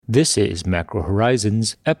This is Macro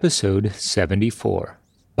Horizons, episode 74,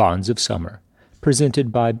 Bonds of Summer,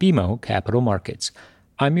 presented by BMO Capital Markets.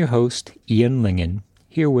 I'm your host, Ian Lingen,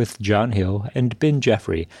 here with John Hill and Ben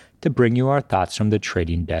Jeffrey to bring you our thoughts from the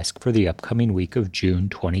trading desk for the upcoming week of June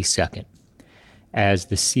 22nd. As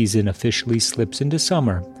the season officially slips into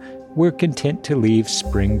summer, we're content to leave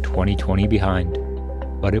spring 2020 behind,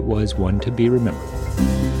 but it was one to be remembered.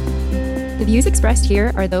 The views expressed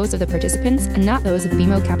here are those of the participants and not those of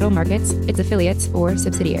BMO Capital Markets, its affiliates, or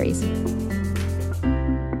subsidiaries.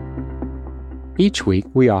 Each week,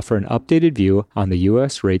 we offer an updated view on the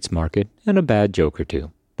U.S. rates market and a bad joke or two.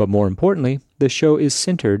 But more importantly, the show is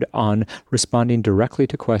centered on responding directly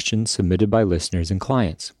to questions submitted by listeners and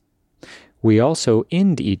clients. We also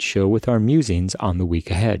end each show with our musings on the week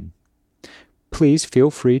ahead. Please feel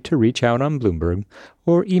free to reach out on Bloomberg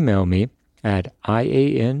or email me at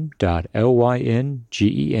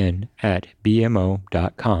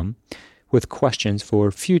ian.lyngen@bmo.com with questions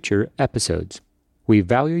for future episodes. We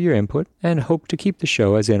value your input and hope to keep the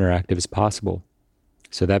show as interactive as possible.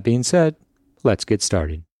 So that being said, let's get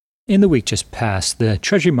started. In the week just past, the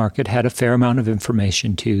Treasury market had a fair amount of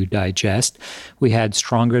information to digest. We had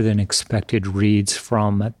stronger than expected reads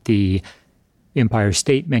from the Empire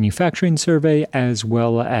State Manufacturing Survey as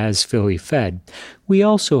well as Philly Fed. We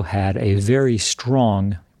also had a very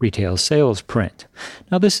strong retail sales print.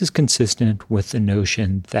 Now, this is consistent with the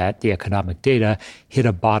notion that the economic data hit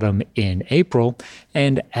a bottom in April,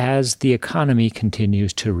 and as the economy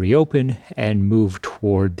continues to reopen and move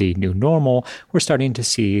toward the new normal, we're starting to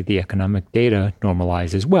see the economic data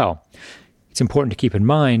normalize as well. It's important to keep in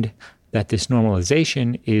mind that this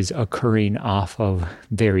normalization is occurring off of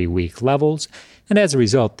very weak levels, and as a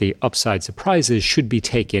result, the upside surprises should be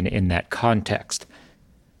taken in that context.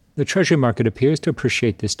 The Treasury market appears to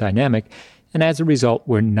appreciate this dynamic, and as a result,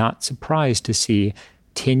 we're not surprised to see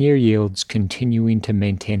 10-year yields continuing to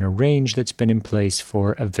maintain a range that's been in place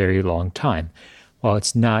for a very long time. While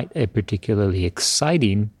it's not a particularly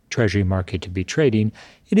exciting Treasury market to be trading,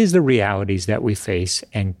 it is the realities that we face,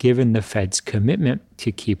 and given the Fed's commitment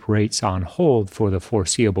to keep rates on hold for the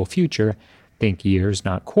foreseeable future, think years,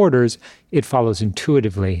 not quarters, it follows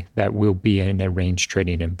intuitively that we'll be in a range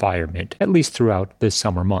trading environment, at least throughout the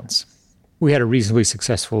summer months. We had a reasonably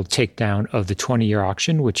successful takedown of the 20-year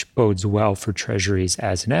auction, which bodes well for treasuries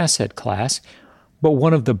as an asset class. But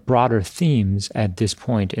one of the broader themes at this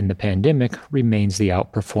point in the pandemic remains the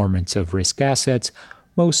outperformance of risk assets,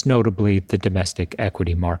 most notably the domestic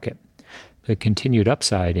equity market. The continued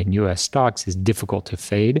upside in U.S. stocks is difficult to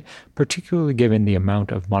fade, particularly given the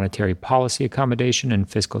amount of monetary policy accommodation and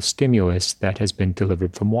fiscal stimulus that has been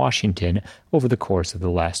delivered from Washington over the course of the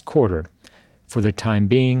last quarter. For the time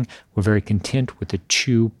being, we're very content with the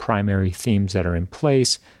two primary themes that are in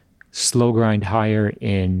place: slow grind higher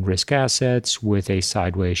in risk assets with a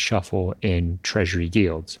sideways shuffle in Treasury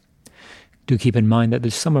yields. Do keep in mind that the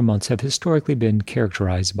summer months have historically been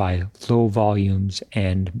characterized by low volumes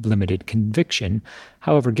and limited conviction.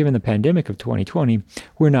 However, given the pandemic of 2020,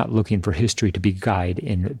 we're not looking for history to be guide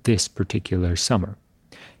in this particular summer.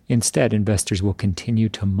 Instead, investors will continue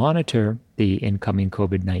to monitor the incoming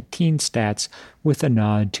COVID-19 stats with a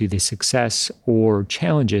nod to the success or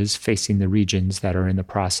challenges facing the regions that are in the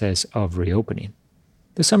process of reopening.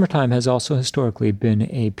 The summertime has also historically been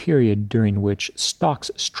a period during which stocks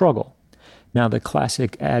struggle. Now, the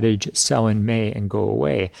classic adage, sell in May and go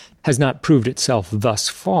away, has not proved itself thus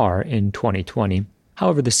far in 2020.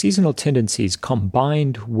 However, the seasonal tendencies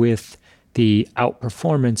combined with the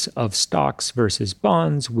outperformance of stocks versus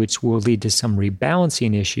bonds, which will lead to some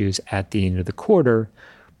rebalancing issues at the end of the quarter,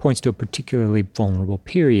 points to a particularly vulnerable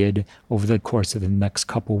period over the course of the next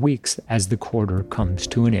couple weeks as the quarter comes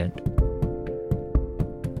to an end.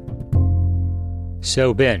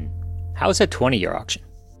 So, Ben, how's that 20-year auction?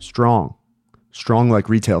 Strong like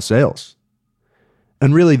retail sales.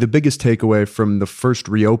 And really, the biggest takeaway from the first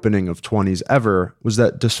reopening of 20s ever was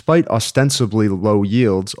that despite ostensibly low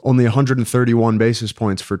yields, only 131 basis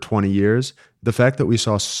points for 20 years, the fact that we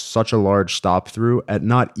saw such a large stop through at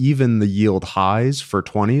not even the yield highs for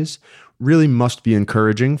 20s really must be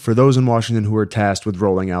encouraging for those in Washington who are tasked with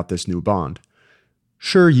rolling out this new bond.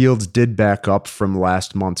 Sure, yields did back up from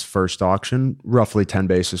last month's first auction, roughly 10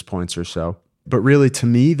 basis points or so. But really, to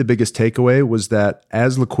me, the biggest takeaway was that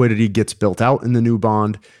as liquidity gets built out in the new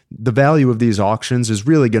bond, the value of these auctions is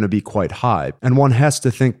really going to be quite high. And one has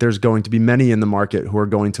to think there's going to be many in the market who are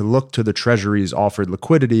going to look to the Treasury's offered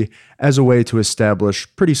liquidity as a way to establish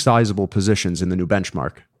pretty sizable positions in the new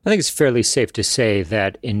benchmark. I think it's fairly safe to say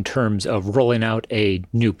that in terms of rolling out a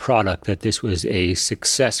new product, that this was a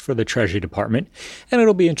success for the Treasury Department, and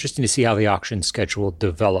it'll be interesting to see how the auction schedule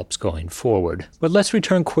develops going forward. But let's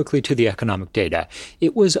return quickly to the economic data.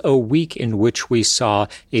 It was a week in which we saw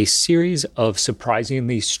a series of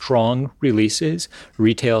surprisingly strong releases,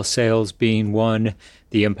 retail sales being one,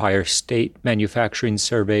 the Empire State Manufacturing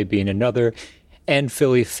Survey being another, and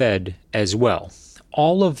Philly Fed as well.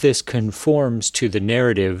 All of this conforms to the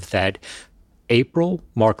narrative that April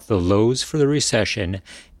marked the lows for the recession,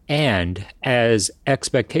 and as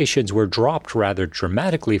expectations were dropped rather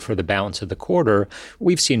dramatically for the balance of the quarter,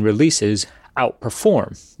 we've seen releases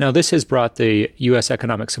outperform. Now, this has brought the U.S.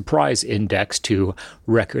 Economic Surprise Index to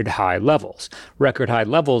record high levels. Record high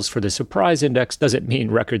levels for the Surprise Index doesn't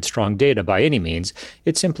mean record strong data by any means.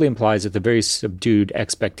 It simply implies that the very subdued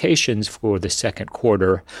expectations for the second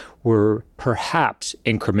quarter were perhaps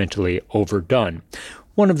incrementally overdone.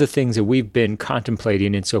 One of the things that we've been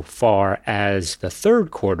contemplating insofar as the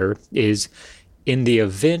third quarter is, in the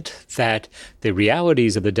event that the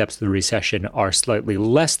realities of the depths of the recession are slightly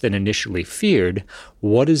less than initially feared,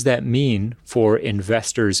 what does that mean for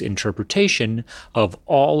investors' interpretation of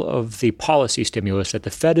all of the policy stimulus that the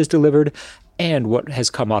Fed has delivered and what has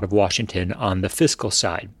come out of Washington on the fiscal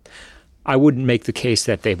side? I wouldn't make the case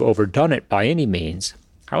that they've overdone it by any means.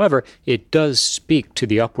 However, it does speak to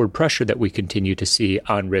the upward pressure that we continue to see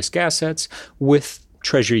on risk assets, with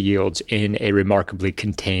Treasury yields in a remarkably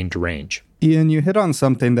contained range. Ian, you hit on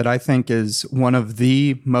something that I think is one of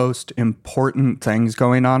the most important things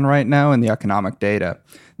going on right now in the economic data,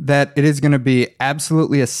 that it is going to be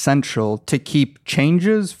absolutely essential to keep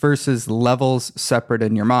changes versus levels separate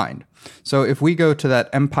in your mind. So if we go to that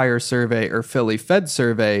Empire survey or Philly Fed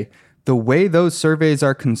survey, the way those surveys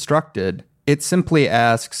are constructed, it simply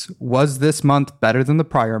asks, was this month better than the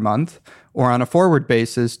prior month? Or on a forward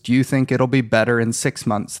basis, do you think it'll be better in 6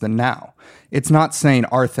 months than now? It's not saying,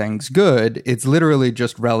 are things good? It's literally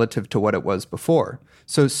just relative to what it was before.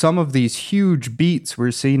 So some of these huge beats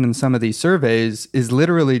we're seeing in some of these surveys is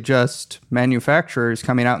literally just manufacturers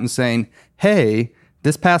coming out and saying, hey,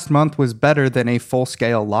 this past month was better than a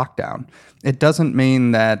full-scale lockdown. It doesn't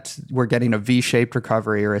mean that we're getting a V-shaped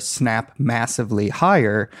recovery or a snap massively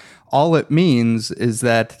higher. All it means is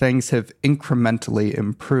that things have incrementally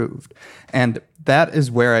improved. And that is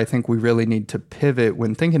where I think we really need to pivot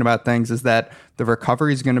when thinking about things, is that the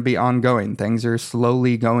recovery is going to be ongoing. Things are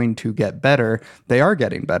slowly going to get better. They are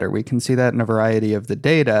getting better. We can see that in a variety of the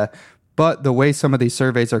data. But the way some of these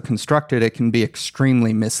surveys are constructed, it can be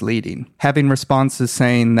extremely misleading. Having responses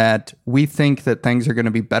saying that we think that things are going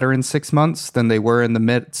to be better in 6 months than they were in the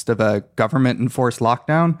midst of a government-enforced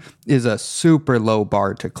lockdown is a super low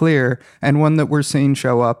bar to clear, and one that we're seeing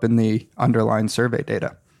show up in the underlying survey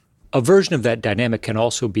data. A version of that dynamic can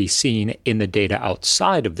also be seen in the data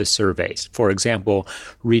outside of the surveys. For example,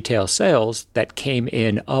 retail sales that came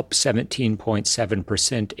in up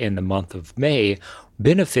 17.7% in the month of May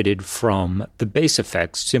benefited from the base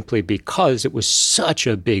effects simply because it was such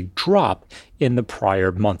a big drop in the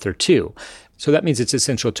prior month or two. So that means it's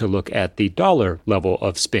essential to look at the dollar level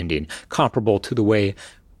of spending, comparable to the way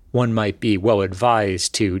one might be well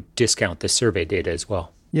advised to discount the survey data as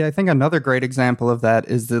well. Yeah, I think another great example of that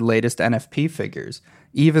is the latest NFP figures.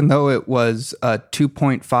 Even though it was a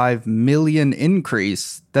 2.5 million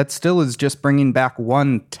increase, that still is just bringing back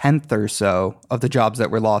 1/10 or so of the jobs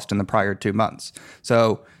that were lost in the prior 2 months.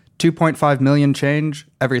 So 2.5 million change,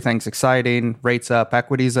 everything's exciting, rates up,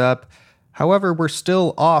 equities up. However, we're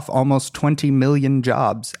still off almost 20 million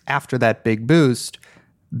jobs after that big boost.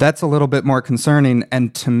 That's a little bit more concerning,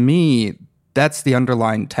 and to me, that's the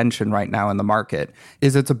underlying tension right now in the market,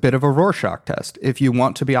 is it's a bit of a Rorschach test. If you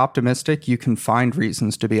want to be optimistic, you can find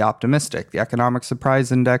reasons to be optimistic. The Economic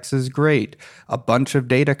Surprise Index is great. A bunch of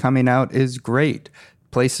data coming out is great.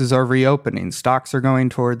 Places are reopening. Stocks are going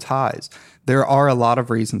towards highs. There are a lot of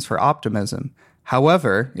reasons for optimism.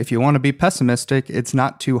 However, if you want to be pessimistic, it's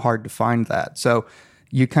not too hard to find that. So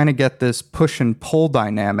you kind of get this push and pull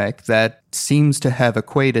dynamic that seems to have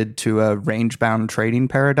equated to a range-bound trading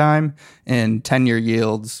paradigm and 10-year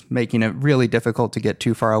yields, making it really difficult to get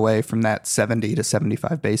too far away from that 70 to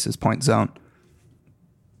 75 basis point zone.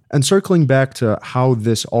 And circling back to how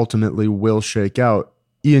this ultimately will shake out,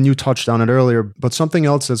 Ian, you touched on it earlier, but something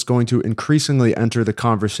else that's going to increasingly enter the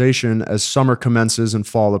conversation as summer commences and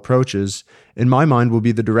fall approaches, in my mind, will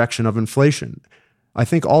be the direction of inflation. I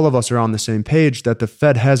think all of us are on the same page that the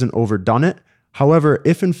Fed hasn't overdone it. However,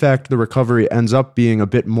 if in fact the recovery ends up being a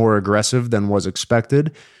bit more aggressive than was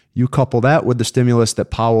expected, You couple that with the stimulus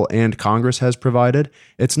that Powell and Congress has provided,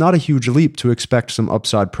 it's not a huge leap to expect some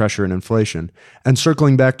upside pressure in inflation. And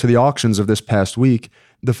circling back to the auctions of this past week,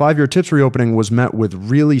 the 5-year TIPS reopening was met with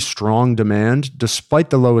really strong demand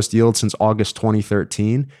despite the lowest yield since August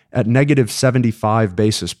 2013 at negative 75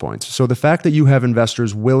 basis points. So the fact that you have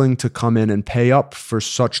investors willing to come in and pay up for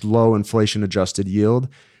such low inflation-adjusted yield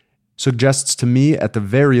suggests to me, at the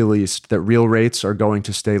very least, that real rates are going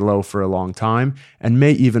to stay low for a long time and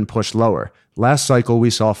may even push lower. Last cycle,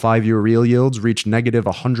 we saw 5-year real yields reach negative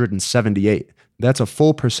 178. That's a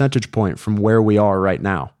full percentage point from where we are right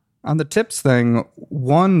now. On the TIPS thing,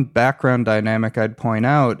 one background dynamic I'd point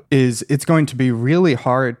out is it's going to be really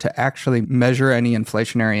hard to actually measure any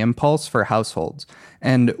inflationary impulse for households.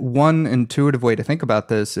 And one intuitive way to think about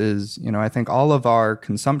this is, I think all of our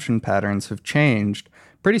consumption patterns have changed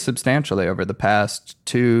pretty substantially over the past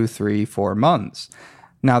 2, 3, 4 months.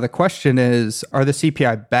 Now, the question is, are the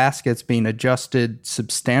CPI baskets being adjusted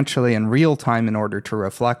substantially in real time in order to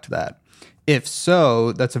reflect that? If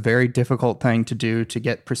so, that's a very difficult thing to do to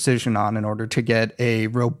get precision on in order to get a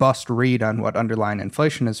robust read on what underlying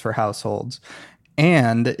inflation is for households.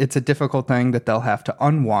 And it's a difficult thing that they'll have to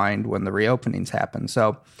unwind when the reopenings happen.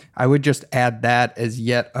 So I would just add that as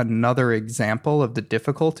yet another example of the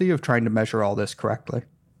difficulty of trying to measure all this correctly.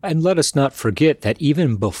 And let us not forget that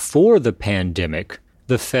even before the pandemic,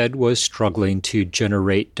 the Fed was struggling to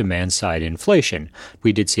generate demand-side inflation.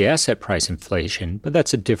 We did see asset price inflation, but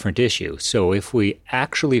that's a different issue. So if we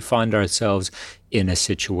actually find ourselves in a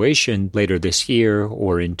situation later this year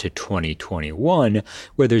or into 2021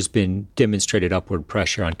 where there's been demonstrated upward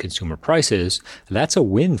pressure on consumer prices, that's a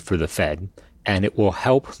win for the Fed. And it will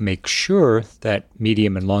help make sure that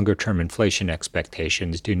medium and longer-term inflation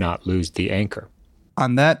expectations do not lose the anchor.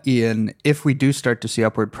 On that, Ian, if we do start to see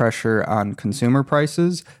upward pressure on consumer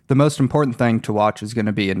prices, the most important thing to watch is going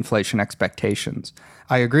to be inflation expectations.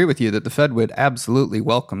 I agree with you that the Fed would absolutely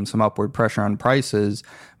welcome some upward pressure on prices,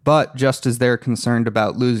 but just as they're concerned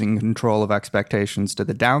about losing control of expectations to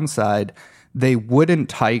the downside, they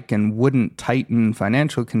wouldn't hike and wouldn't tighten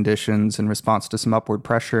financial conditions in response to some upward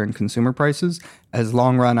pressure in consumer prices as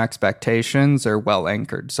long-run expectations are well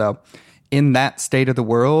anchored. So in that state of the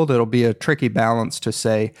world, it'll be a tricky balance to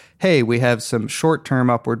say, hey, we have some short-term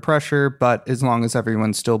upward pressure, but as long as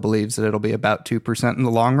everyone still believes that it'll be about 2% in the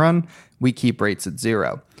long run, we keep rates at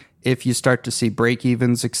zero. If you start to see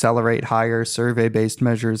break-evens accelerate higher, survey-based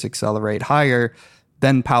measures accelerate higher,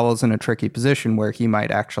 then Powell's in a tricky position where he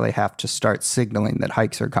might actually have to start signaling that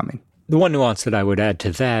hikes are coming. The one nuance that I would add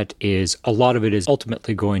to that is a lot of it is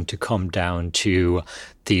ultimately going to come down to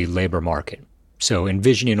the labor market. So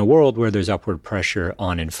envisioning a world where there's upward pressure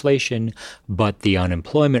on inflation, but the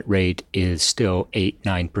unemployment rate is still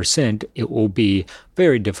 8-9%, it will be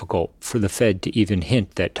very difficult for the Fed to even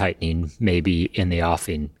hint that tightening may be in the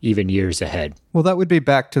offing, even years ahead. Well, that would be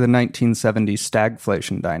back to the 1970s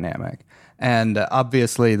stagflation dynamic. And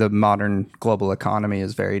obviously, the modern global economy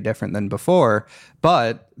is very different than before,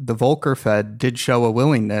 but the Volcker Fed did show a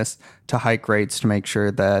willingness to hike rates to make sure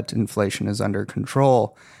that inflation is under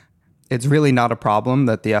control. It's really not a problem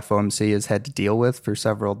that the FOMC has had to deal with for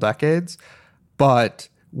several decades, but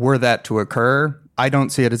were that to occur, I don't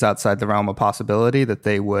see it as outside the realm of possibility that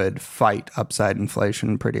they would fight upside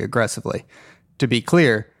inflation pretty aggressively. To be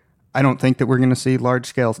clear, I don't think that we're going to see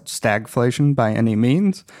large-scale stagflation by any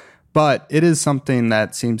means, but it is something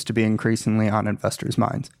that seems to be increasingly on investors'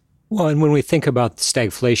 minds. Well, and when we think about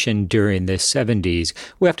stagflation during the 70s,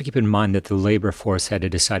 we have to keep in mind that the labor force had a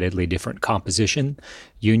decidedly different composition.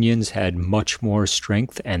 Unions had much more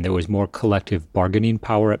strength, and there was more collective bargaining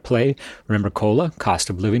power at play. Remember COLA, cost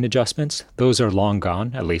of living adjustments? Those are long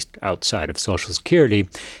gone, at least outside of Social Security.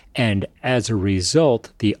 And as a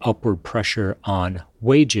result, the upward pressure on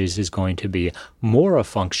wages is going to be more a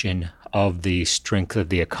function of the strength of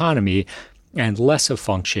the economy and less a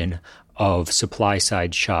function of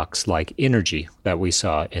supply-side shocks like energy that we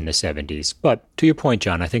saw in the 70s. But to your point,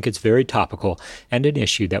 John, I think it's very topical and an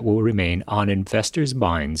issue that will remain on investors'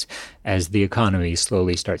 minds as the economy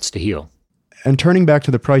slowly starts to heal. And turning back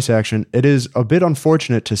to the price action, it is a bit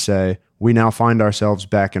unfortunate to say we now find ourselves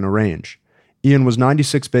back in a range. Ian, was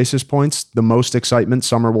 96 basis points the most excitement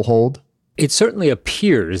summer will hold? It certainly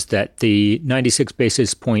appears that the 96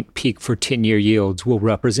 basis point peak for 10-year yields will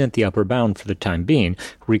represent the upper bound for the time being.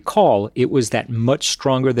 Recall, it was that much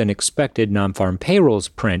stronger than expected non-farm payrolls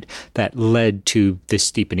print that led to the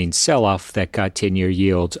steepening sell-off that got 10-year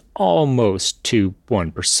yields almost to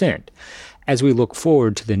 1%. As we look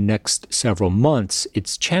forward to the next several months,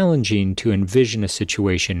 it's challenging to envision a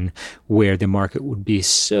situation where the market would be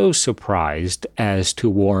so surprised as to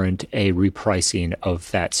warrant a repricing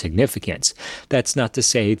of that significance. That's not to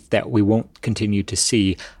say that we won't continue to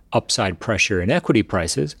see upside pressure in equity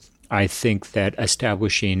prices. I think that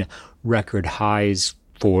establishing record highs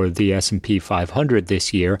for the S&P 500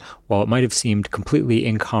 this year, while it might have seemed completely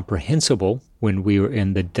incomprehensible when we were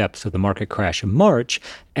in the depths of the market crash in March,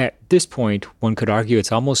 at this point, one could argue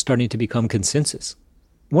it's almost starting to become consensus.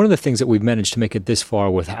 One of the things that we've managed to make it this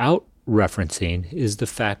far without referencing is the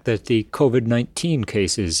fact that the COVID-19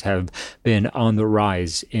 cases have been on the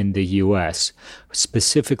rise in the U.S.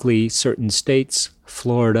 Specifically, certain states,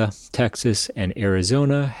 Florida, Texas, and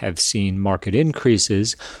Arizona, have seen market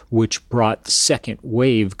increases, which brought second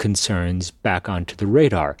wave concerns back onto the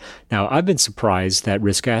radar. Now, I've been surprised that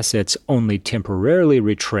risk assets only temporarily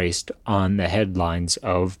retraced on the headlines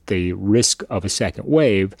of the risk of a second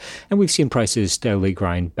wave, and we've seen prices steadily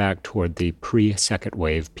grind back toward the pre-second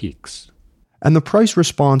wave peaks. And the price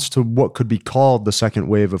response to what could be called the second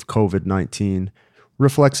wave of COVID-19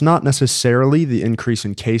 reflects not necessarily the increase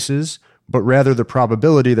in cases, but rather the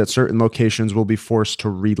probability that certain locations will be forced to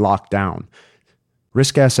re-lock down.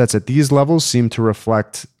 Risk assets at these levels seem to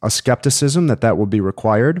reflect a skepticism that will be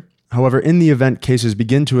required. However, in the event cases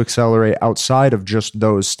begin to accelerate outside of just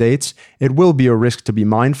those states, it will be a risk to be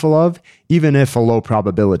mindful of, even if a low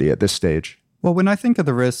probability at this stage. Well, when I think of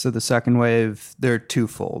the risks of the second wave, they're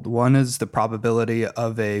twofold. One is the probability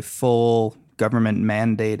of a full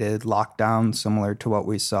government-mandated lockdown, similar to what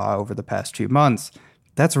we saw over the past few months.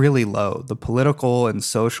 That's really low. The political and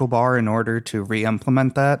social bar in order to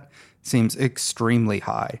re-implement that seems extremely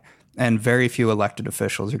high, and very few elected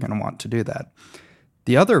officials are going to want to do that.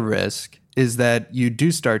 The other risk is that you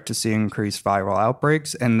do start to see increased viral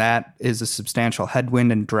outbreaks, and that is a substantial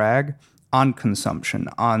headwind and drag on consumption,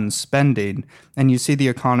 on spending, and you see the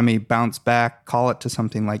economy bounce back, call it to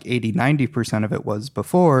something like 80-90% of it was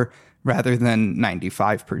before, rather than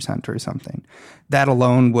 95% or something. That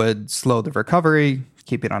alone would slow the recovery,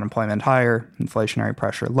 keeping unemployment higher, inflationary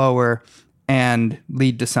pressure lower, and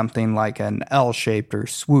lead to something like an L-shaped or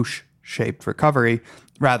swoosh-shaped recovery,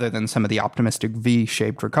 rather than some of the optimistic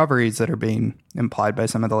V-shaped recoveries that are being implied by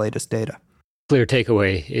some of the latest data. Clear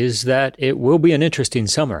takeaway is that it will be an interesting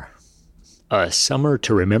summer. A summer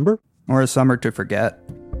to remember? Or a summer to forget.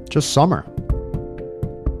 Just summer.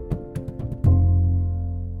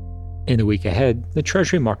 In the week ahead, the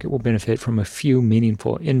Treasury market will benefit from a few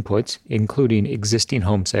meaningful inputs, including existing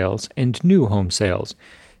home sales and new home sales.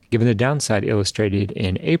 Given the downside illustrated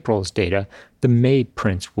in April's data, the May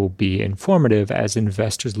prints will be informative as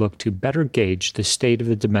investors look to better gauge the state of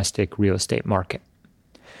the domestic real estate market.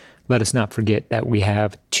 Let us not forget that we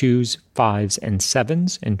have 2s, 5s, and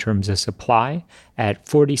 7s in terms of supply at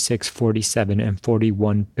 $46, $47, and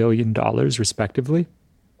 $41 billion, respectively.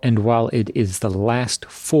 And while it is the last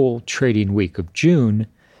full trading week of June,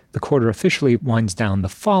 the quarter officially winds down the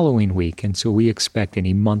following week, and so we expect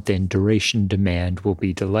any month-end duration demand will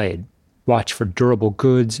be delayed. Watch for durable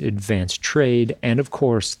goods, advanced trade, and of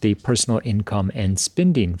course the personal income and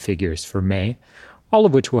spending figures for May, all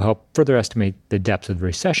of which will help further estimate the depth of the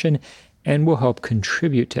recession and will help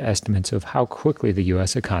contribute to estimates of how quickly the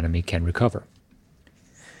U.S. economy can recover.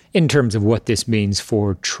 In terms of what this means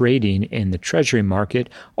for trading in the Treasury market,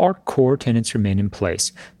 our core tenets remain in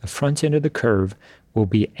place. The front end of the curve will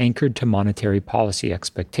be anchored to monetary policy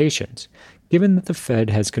expectations. Given that the Fed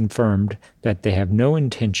has confirmed that they have no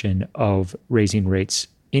intention of raising rates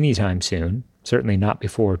anytime soon, certainly not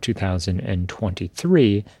before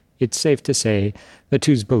 2023, it's safe to say that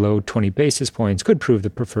 2s below 20 basis points could prove the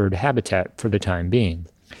preferred habitat for the time being.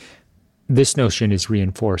 This notion is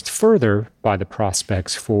reinforced further by the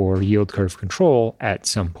prospects for yield curve control at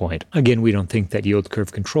some point. Again, we don't think that yield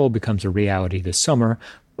curve control becomes a reality this summer,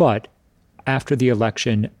 but after the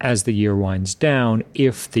election, as the year winds down,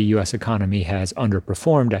 if the U.S. economy has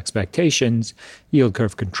underperformed expectations, yield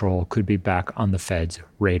curve control could be back on the Fed's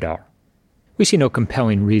radar. We see no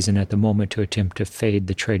compelling reason at the moment to attempt to fade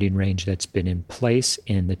the trading range that's been in place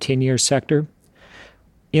in the 10-year sector.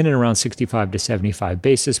 In and around 65 to 75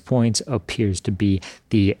 basis points appears to be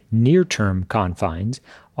the near-term confines,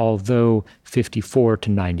 although 54 to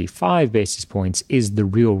 95 basis points is the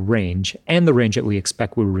real range, and the range that we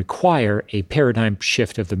expect will require a paradigm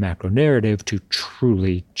shift of the macro narrative to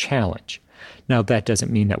truly challenge. Now, that doesn't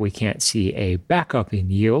mean that we can't see a backup in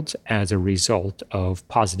yields as a result of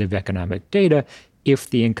positive economic data if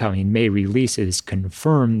the incoming May releases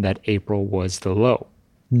confirm that April was the low.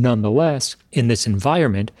 Nonetheless, in this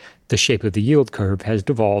environment, the shape of the yield curve has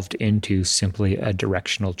devolved into simply a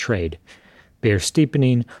directional trade. bear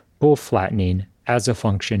steepening, bull flattening as a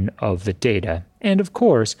function of the data, and of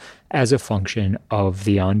course, as a function of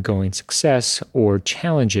the ongoing success or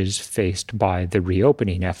challenges faced by the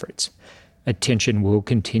reopening efforts. Attention will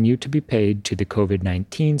continue to be paid to the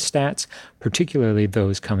COVID-19 stats, particularly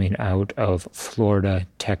those coming out of Florida,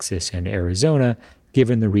 Texas, and Arizona,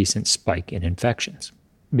 given the recent spike in infections.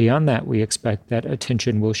 Beyond that, we expect that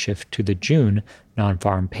attention will shift to the June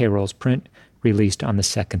non-farm payrolls print released on the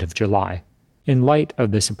 2nd of July. In light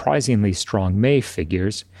of the surprisingly strong May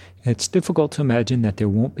figures, it's difficult to imagine that there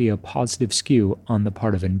won't be a positive skew on the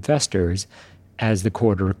part of investors as the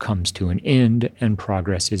quarter comes to an end and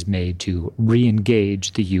progress is made to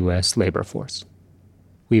re-engage the U.S. labor force.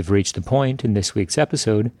 We've reached the point in this week's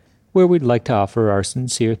episode where we'd like to offer our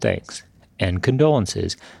sincere thanks and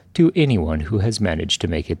condolences to anyone who has managed to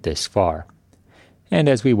make it this far. And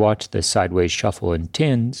as we watch the sideways shuffle in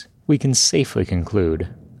tins, we can safely conclude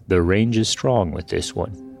the range is strong with this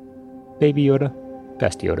one. Baby Yoda,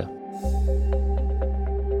 best Yoda.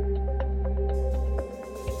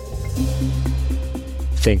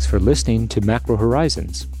 Thanks for listening to Macro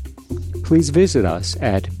Horizons. Please visit us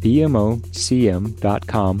at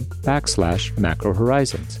bmocm.com/Macro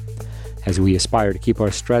Horizons. As we aspire to keep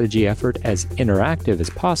our strategy effort as interactive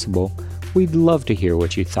as possible, we'd love to hear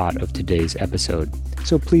what you thought of today's episode.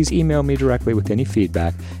 So please email me directly with any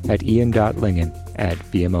feedback at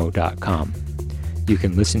ian.lingen@bmo.com. You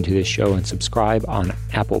can listen to this show and subscribe on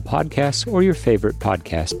Apple Podcasts or your favorite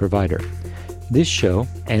podcast provider. This show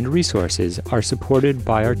and resources are supported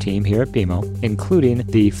by our team here at BMO, including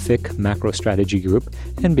the FIC Macro Strategy Group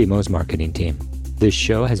and BMO's marketing team. This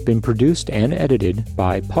show has been produced and edited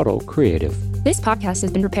by Puddle Creative. This podcast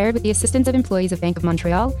has been prepared with the assistance of employees of Bank of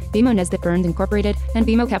Montreal, BMO Nesbitt Burns Incorporated, and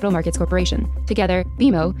BMO Capital Markets Corporation. Together,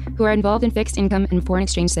 BMO, who are involved in fixed income and foreign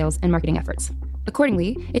exchange sales and marketing efforts.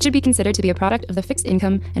 Accordingly, it should be considered to be a product of the fixed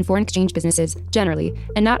income and foreign exchange businesses generally,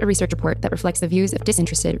 and not a research report that reflects the views of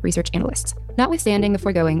disinterested research analysts. Notwithstanding the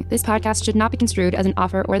foregoing, this podcast should not be construed as an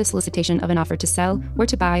offer or the solicitation of an offer to sell or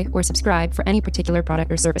to buy or subscribe for any particular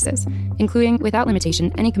product or services, including, without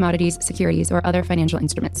limitation, any commodities, securities, or other financial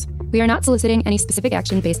instruments. We are not soliciting any specific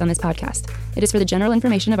action based on this podcast. It is for the general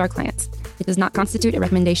information of our clients. It does not constitute a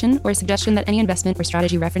recommendation or a suggestion that any investment or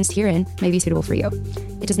strategy referenced herein may be suitable for you.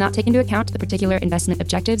 It does not take into account the particular investment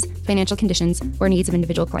objectives, financial conditions, or needs of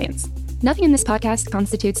individual clients. Nothing in this podcast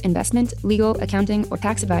constitutes investment, legal, accounting, or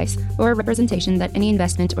tax advice, or a representation that any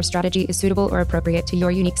investment or strategy is suitable or appropriate to your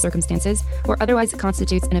unique circumstances, or otherwise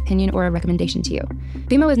constitutes an opinion or a recommendation to you.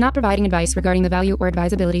 BMO is not providing advice regarding the value or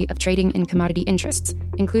advisability of trading in commodity interests,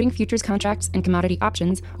 including futures contracts and commodity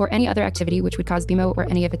options, or any other activity which would cause BMO or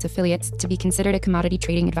any of its affiliates to be considered a commodity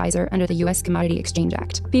trading advisor under the U.S. Commodity Exchange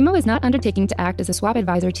Act. BMO is not undertaking to act as a swap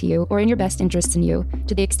advisor to you or in your best interests in you,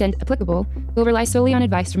 to the extent applicable, will rely solely on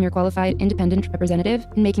advice from your qualified independent representative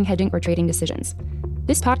in making hedging or trading decisions.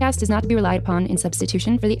 This podcast is not to be relied upon in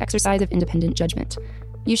substitution for the exercise of independent judgment.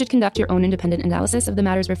 You should conduct your own independent analysis of the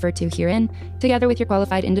matters referred to herein, together with your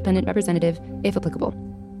qualified independent representative, if applicable.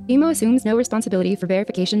 BMO assumes no responsibility for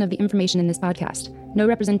verification of the information in this podcast. No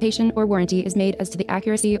representation or warranty is made as to the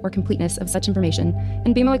accuracy or completeness of such information,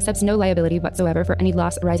 and BMO accepts no liability whatsoever for any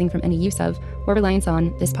loss arising from any use of or reliance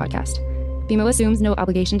on this podcast. BMO assumes no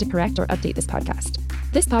obligation to correct or update this podcast.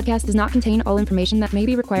 This podcast does not contain all information that may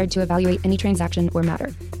be required to evaluate any transaction or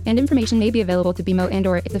matter, and information may be available to BMO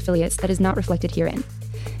and/or its affiliates that is not reflected herein.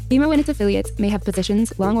 BMO and its affiliates may have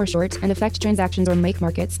positions, long or short, and affect transactions or make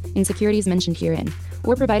markets in securities mentioned herein,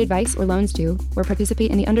 or provide advice or loans to, or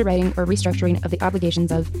participate in the underwriting or restructuring of the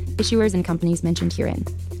obligations of issuers and companies mentioned herein.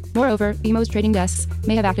 Moreover, BMO's trading desks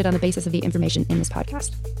may have acted on the basis of the information in this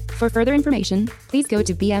podcast. For further information, please go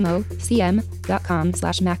to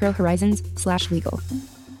bmocm.com/macrohorizons/legal.